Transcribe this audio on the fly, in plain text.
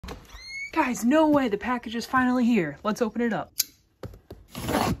Guys, no way, the package is finally here. Let's open it up.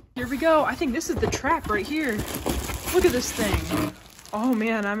 Here we go. I think this is the trap right here. Look at this thing. Oh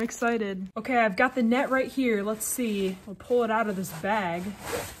man, I'm excited. Okay, I've got the net right here. Let's see. I'll pull it out of this bag.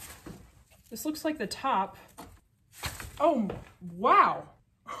 This looks like the top. Oh, wow.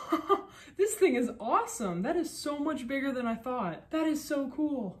 This thing is awesome. That is so much bigger than I thought. That is so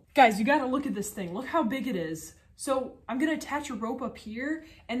cool. Guys, you gotta look at this thing. Look how big it is. So I'm gonna attach a rope up here,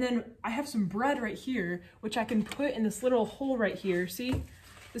 and then I have some bread right here, which I can put in this little hole right here. See?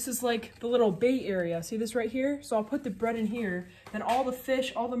 This is like the little bait area. See this right here? So I'll put the bread in here, then all the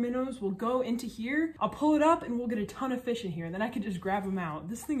fish, all the minnows will go into here. I'll pull it up and we'll get a ton of fish in here. Then I can just grab them out.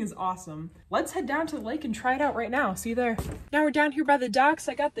 This thing is awesome. Let's head down to the lake and try it out right now. See there? Now we're down here by the docks.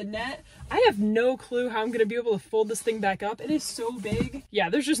 I got the net. I have no clue how I'm gonna be able to fold this thing back up. It is so big. Yeah,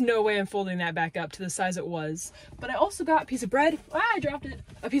 there's just no way I'm folding that back up to the size it was. But I also got a piece of bread. Ah, I dropped it.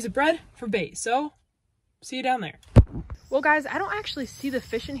 A piece of bread for bait. So, see you down there. Well guys, I don't actually see the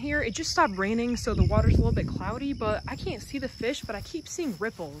fish in here. It just stopped raining, so the water's a little bit cloudy, but I can't see the fish, but I keep seeing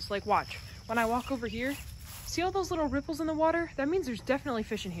ripples. Like watch, when I walk over here, see all those little ripples in the water? That means there's definitely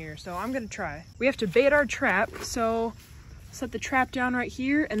fish in here, so I'm gonna try. We have to bait our trap, so set the trap down right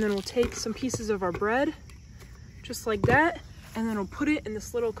here, and then we'll take some pieces of our bread, just like that, and then we'll put it in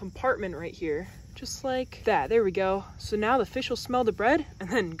this little compartment right here. Just like that. There we go. So now the fish will smell the bread and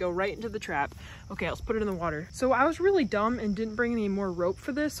then go right into the trap. Okay, let's put it in the water. So I was really dumb and didn't bring any more rope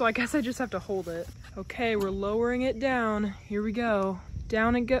for this, so I guess I just have to hold it. Okay, we're lowering it down. Here we go.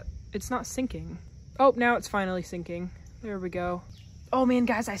 Down and go. It's not sinking. Oh, now it's finally sinking. There we go. Oh man,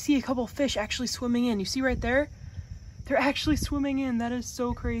 guys, I see a couple fish actually swimming in. You see right there? They're actually swimming in. That is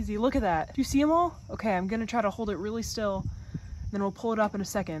so crazy. Look at that. Do you see them all? Okay, I'm gonna try to hold it really still. Then we'll pull it up in a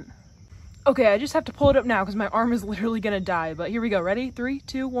second. Okay, I just have to pull it up now because my arm is literally gonna die. But here we go. Ready? 3,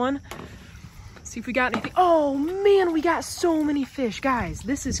 2, 1. See if we got anything. Oh man, we got so many fish. Guys,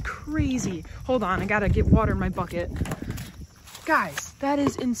 this is crazy. Hold on, I gotta get water in my bucket. Guys, that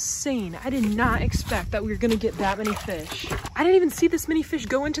is insane. I did not expect that we were gonna get that many fish. I didn't even see this many fish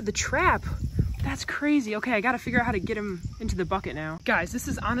go into the trap. That's crazy. Okay, I gotta figure out how to get him into the bucket now. Guys, this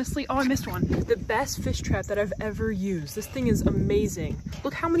is honestly, oh, I missed one. The best fish trap that I've ever used. This thing is amazing.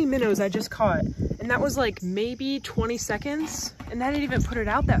 Look how many minnows I just caught. And that was like maybe 20 seconds. And that didn't even put it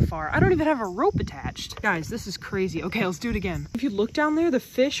out that far. I don't even have a rope attached. Guys, this is crazy. Okay, let's do it again. If you look down there, the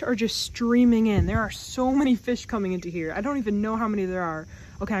fish are just streaming in. There are so many fish coming into here. I don't even know how many there are.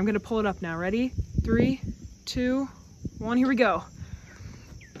 Okay, I'm gonna pull it up now. Ready? 3, 2, 1, here we go.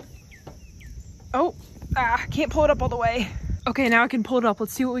 Oh, can't pull it up all the way. Okay, now I can pull it up.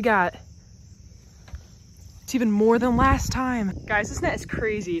 Let's see what we got. It's even more than last time. Guys, this net is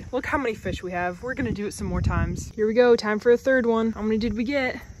crazy. Look how many fish we have. We're gonna do it some more times. Here we go, time for a third one. How many did we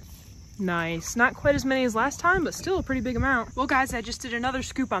get? Nice. Not quite as many as last time, but still a pretty big amount. Well, guys, I just did another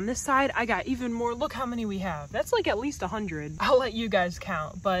scoop on this side. I got even more. Look how many we have. That's like at least 100. I'll let you guys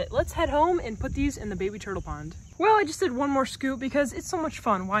count, but let's head home and put these in the baby turtle pond. Well, I just did one more scoop because it's so much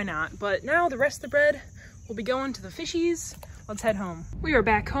fun. Why not? But now the rest of the bread will be going to the fishies. Let's head home. We are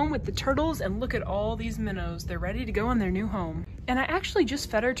back home with the turtles, and look at all these minnows. They're ready to go in their new home. And I actually just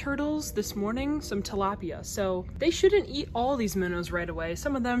fed our turtles this morning some tilapia, so they shouldn't eat all these minnows right away.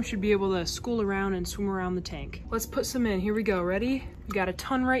 Some of them should be able to school around and swim around the tank. Let's put some in. Here we go. Ready? We got a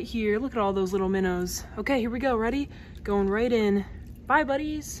ton right here. Look at all those little minnows. Okay, here we go. Ready? Going right in. Bye,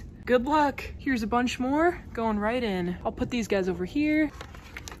 buddies. Good luck. Here's a bunch more going right in. I'll put these guys over here.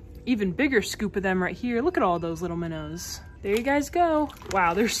 Even bigger scoop of them right here. Look at all those little minnows. There you guys go.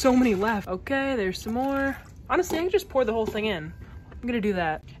 Wow, there's so many left. Okay, there's some more. Honestly, I can just pour the whole thing in. I'm gonna do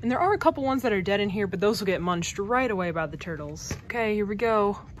that. And there are a couple ones that are dead in here, but those will get munched right away by the turtles. Okay, here we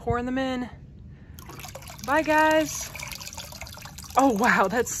go. Pouring them in. Bye, guys. Oh, wow,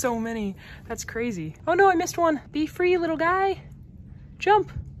 that's so many. That's crazy. Oh no, I missed one. Be free, little guy.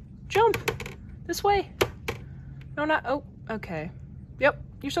 Jump, jump. This way. No, not, oh, okay. Yep,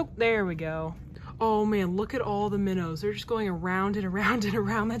 you're so, there we go. Oh man, look at all the minnows. They're just going around and around and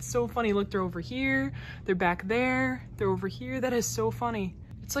around. That's so funny. Look, they're over here. They're back there. They're over here. That is so funny.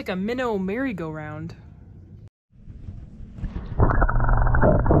 It's like a minnow merry-go-round.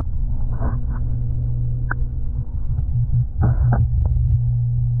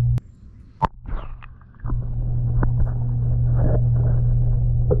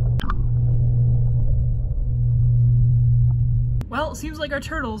 Well, it seems like our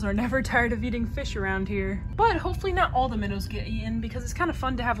turtles are never tired of eating fish around here. But hopefully not all the minnows get eaten because it's kind of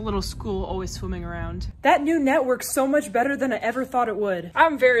fun to have a little school always swimming around. That new net works so much better than I ever thought it would.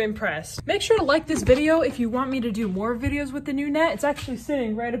 I'm very impressed. Make sure to like this video if you want me to do more videos with the new net. It's actually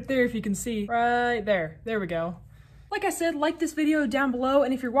sitting right up there if you can see. Right there. There we go. Like I said, like this video down below,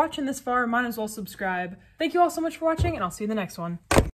 and if you're watching this far, might as well subscribe. Thank you all so much for watching, and I'll see you in the next one.